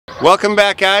Welcome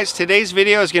back, guys. Today's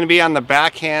video is going to be on the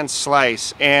backhand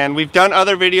slice, and we've done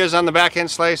other videos on the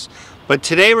backhand slice, but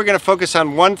today we're going to focus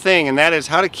on one thing, and that is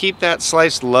how to keep that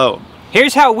slice low.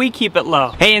 Here's how we keep it low.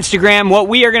 Hey Instagram, what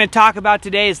we are going to talk about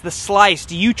today is the slice.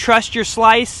 Do you trust your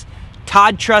slice?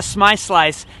 Todd trusts my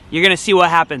slice. You're going to see what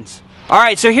happens.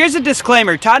 Alright, so here's a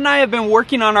disclaimer. Todd and I have been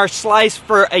working on our slice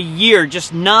for a year,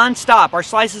 just non-stop. Our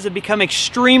slices have become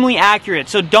extremely accurate,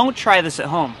 so don't try this at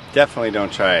home. Definitely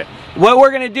don't try it. What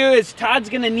we're going to do is Todd's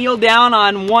going to kneel down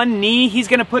on one knee. He's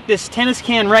going to put this tennis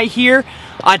can right here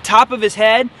on top of his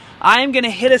head. I am going to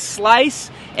hit a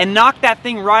slice and knock that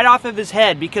thing right off of his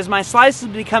head because my slices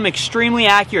have become extremely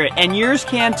accurate, and yours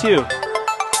can too.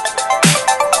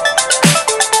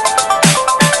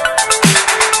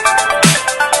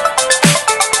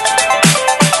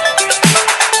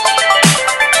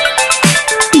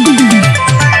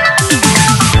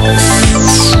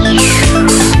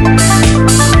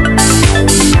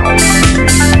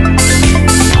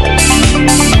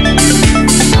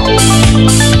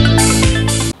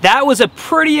 That was a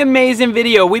pretty amazing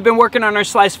video. We've been working on our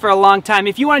slice for a long time.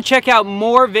 If you want to check out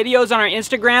more videos on our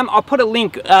Instagram, I'll put a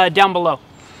link down below.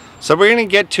 So we're going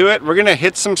to get to it. We're going to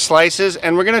hit some slices,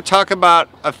 and we're going to talk about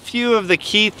a few of the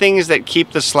key things that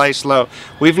keep the slice low.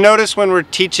 We've noticed when we're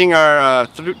teaching our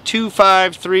 2-5,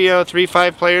 3-0,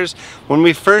 3-5 players, when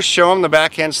we first show them the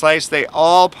backhand slice, they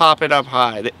all pop it up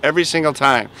high every single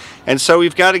time. And so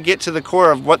we've got to get to the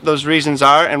core of what those reasons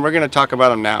are, and we're going to talk about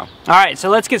them now. All right, so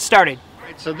let's get started.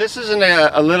 So this is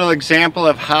a little example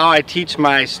of how I teach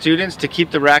my students to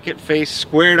keep the racket face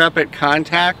squared up at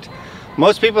contact.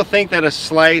 Most people think that a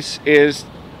slice is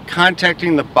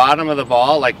contacting the bottom of the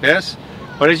ball like this,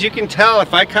 but as you can tell,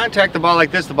 if I contact the ball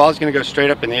like this, the ball is going to go straight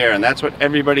up in the air, and that's what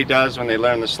everybody does when they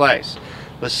learn the slice.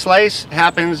 The slice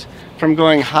happens from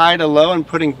going high to low and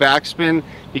putting backspin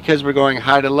because we're going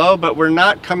high to low, but we're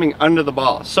not coming under the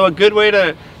ball. So a good way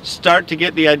to start to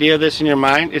get the idea of this in your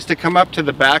mind is to come up to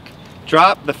the back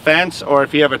drop, the fence, or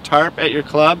if you have a tarp at your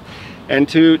club, and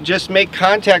to just make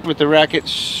contact with the racket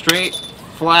straight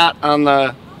flat on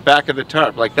the back of the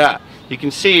tarp like that. You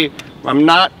can see I'm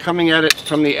not coming at it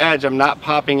from the edge, I'm not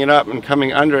popping it up and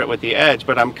coming under it with the edge,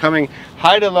 but I'm coming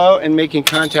high to low and making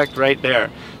contact right there.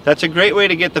 That's a great way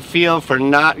to get the feel for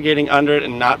not getting under it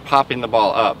and not popping the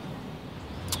ball up.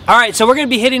 Alright, so we're going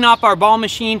to be hitting off our ball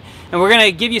machine, and we're going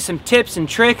to give you some tips and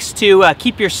tricks to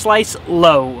keep your slice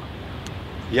low.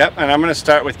 Yep, and I'm going to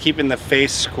start with keeping the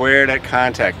face squared at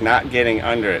contact, not getting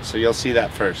under it. So you'll see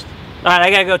that first. Alright, I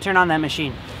got to go turn on that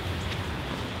machine.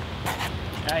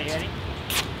 Alright, you ready?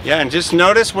 Yeah, and just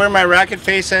notice where my racket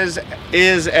face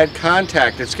is at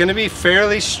contact. It's going to be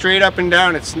fairly straight up and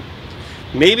down. It's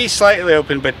maybe slightly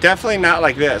open, but definitely not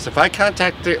like this. If I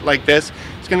contact it like this,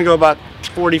 it's going to go about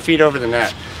 40 feet over the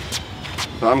net.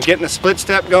 So I'm getting a split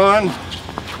step going,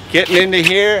 getting into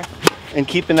here, and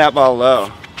keeping that ball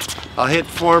low. I'll hit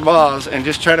 4 balls and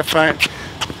just try to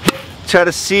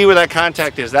see where that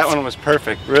contact is. That one was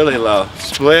perfect, really low.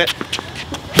 Split.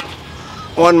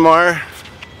 One more.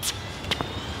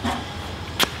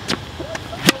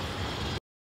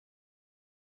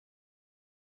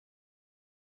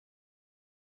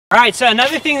 Alright, so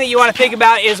another thing that you want to think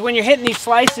about is when you're hitting these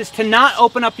slices to not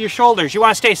open up your shoulders. You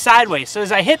want to stay sideways. So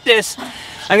as I hit this,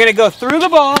 I'm going to go through the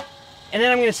ball, and then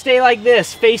I'm going to stay like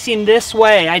this, facing this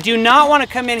way. I do not want to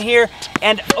come in here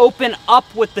and open up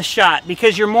with the shot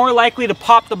because you're more likely to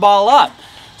pop the ball up.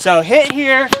 So hit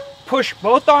here, push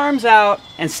both arms out,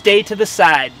 and stay to the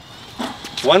side.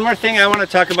 One more thing I want to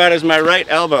talk about is my right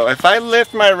elbow. If I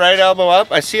lift my right elbow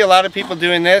up, I see a lot of people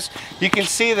doing this. You can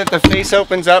see that the face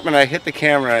opens up and I hit the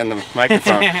camera and the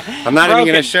microphone. I'm not even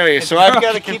going to show you. So I've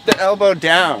got to keep the elbow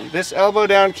down. This elbow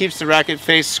down keeps the racket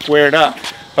face squared up.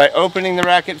 By opening the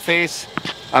racket face,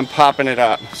 I'm popping it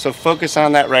up. So focus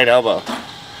on that right elbow.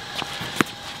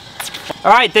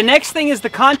 Alright, the next thing is the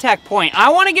contact point.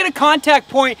 I want to get a contact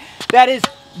point that is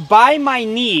by my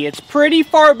knee. It's pretty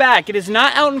far back. It is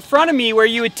not out in front of me where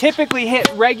you would typically hit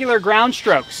regular ground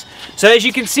strokes. So as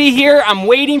you can see here, I'm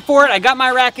waiting for it. I got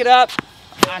my racket up.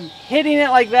 I'm hitting it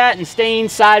like that and staying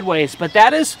sideways. But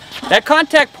that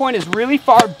contact point is really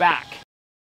far back.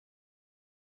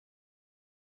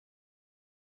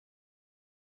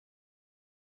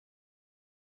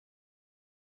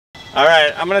 All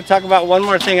right, I'm going to talk about one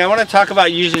more thing. I want to talk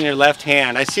about using your left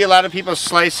hand. I see a lot of people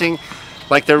slicing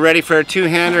like they're ready for a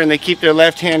two-hander and they keep their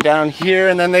left hand down here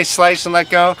and then they slice and let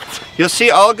go. You'll see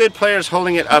all good players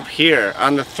holding it up here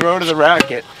on the throat of the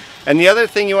racket. And the other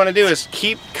thing you want to do is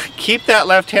keep that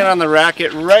left hand on the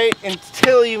racket right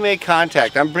until you make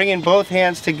contact. I'm bringing both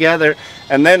hands together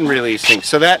and then releasing.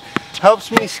 So that helps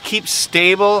me keep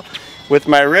stable with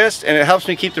my wrist, and it helps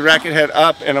me keep the racket head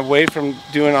up and away from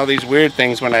doing all these weird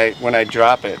things when I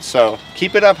drop it. So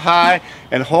keep it up high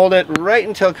and hold it right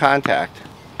until contact.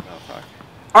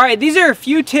 All right, these are a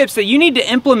few tips that you need to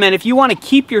implement if you want to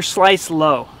keep your slice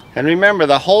low. And remember,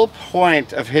 the whole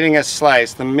point of hitting a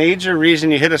slice, the major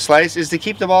reason you hit a slice is to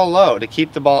keep the ball low, to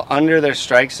keep the ball under their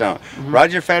strike zone.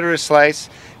 Roger Federer's slice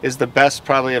is the best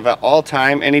probably of all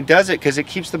time, and he does it because it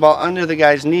keeps the ball under the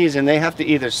guy's knees, and they have to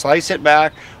either slice it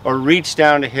back or reach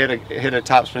down to hit a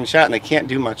topspin shot, and they can't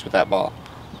do much with that ball.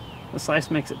 The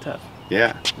slice makes it tough.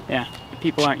 Yeah. Yeah,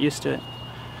 people aren't used to it.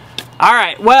 All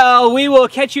right, well, we will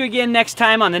catch you again next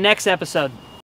time on the next episode.